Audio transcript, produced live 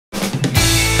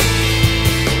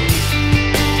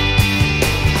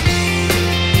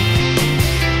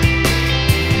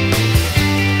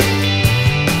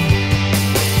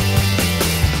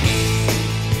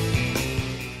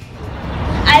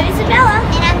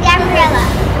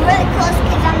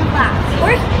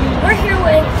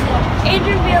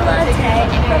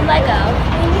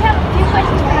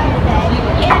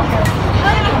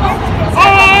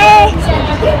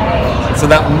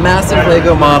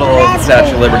Lego model of the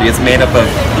Statue of Liberty is made up of,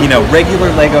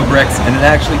 regular Lego bricks, and it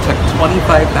actually took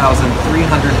 25,375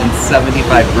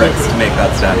 bricks to make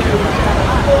that statue.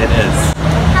 It is.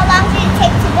 How long did it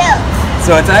take to build?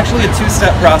 So it's actually a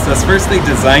two-step process. First they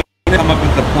design it, come up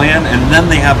with the plan, and then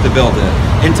they have to build it.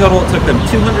 In total it took them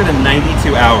 292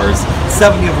 hours,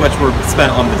 70 of which were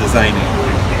spent on the designing.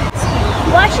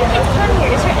 Washington's come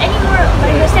here. Is there any more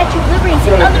Lego Statue of Liberty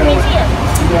in other museums?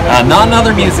 Not in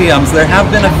other museums. There have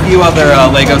been a few other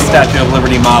Lego Statue of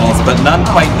Liberty models, but none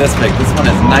quite this big. This one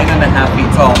is 9.5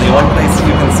 feet tall, and the only place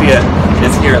you can see it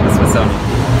is here at the Smithsonian.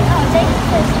 Oh, thank you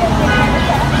for showing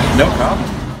me. No problem.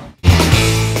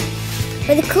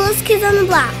 For the coolest kids on the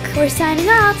block, we're signing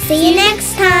off. See you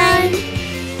next time.